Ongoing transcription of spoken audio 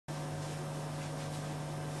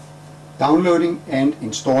downloading and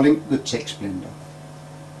installing the text blender.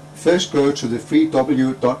 First go to the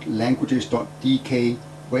www.languages.dk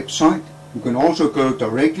website. You can also go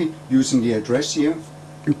directly using the address here.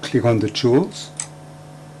 You click on the tools.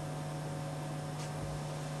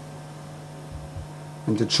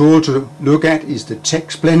 And the tool to look at is the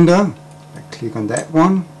text blender. I click on that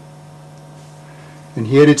one. And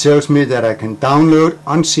here it tells me that I can download,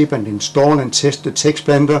 unzip and install and test the text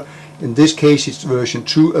blender. In this case it's version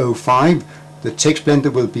 2.05. The text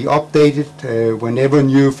blender will be updated whenever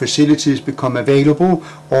new facilities become available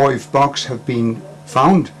or if bugs have been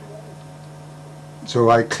found. So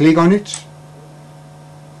I click on it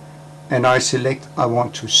and I select I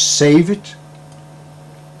want to save it.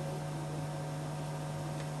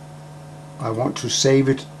 I want to save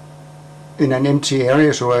it in an empty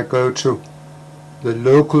area, so I go to the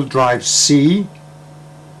local drive C,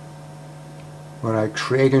 where I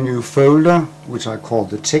create a new folder which I call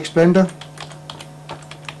the text blender.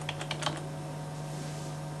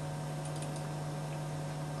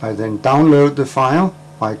 I then download the file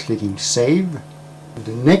by clicking save.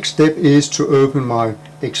 The next step is to open my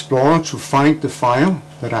Explorer to find the file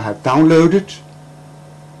that I have downloaded.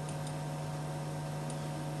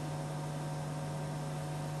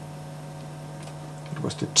 It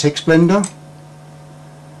was the text blender.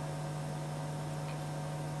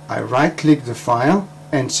 I right click the file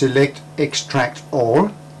and select extract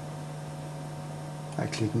all. I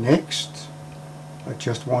click next. I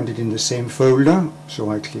just want it in the same folder,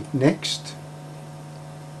 so I click next.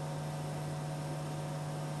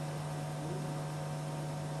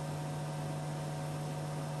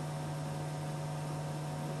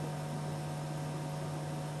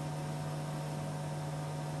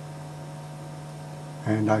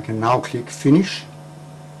 And I can now click finish.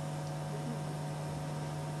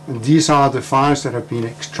 And these are the files that have been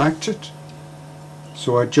extracted.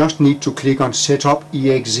 So I just need to click on Setup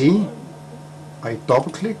exe. I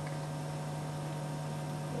double click.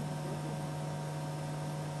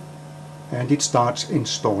 And it starts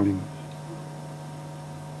installing.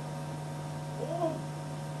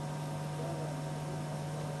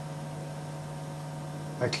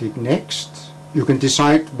 I click next. You can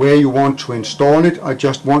decide where you want to install it. I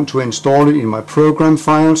just want to install it in my program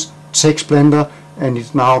files, text blender, and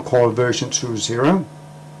it's now called version 2.0.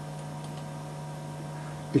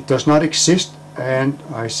 It does not exist, and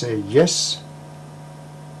I say yes.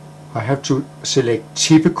 I have to select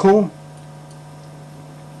typical.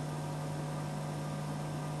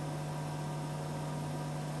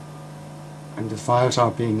 And the files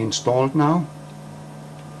are being installed now.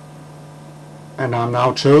 And I'm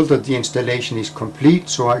now told that the installation is complete,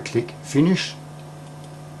 so I click finish.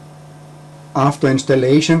 After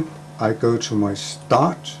installation, I go to my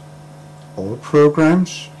Start, All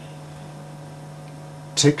Programs,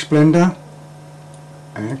 Text Blender,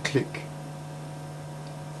 and click.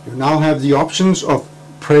 You now have the options of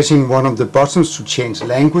pressing one of the buttons to change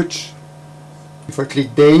language. If I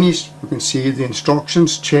click Danish, you can see the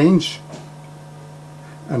instructions change,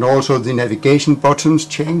 and also the navigation buttons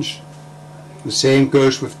change. The same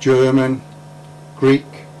goes with German, Greek,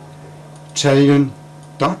 Italian,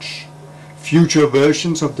 Dutch. Future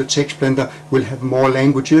versions of the text blender will have more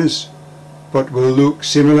languages, but will look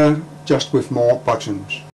similar, just with more buttons.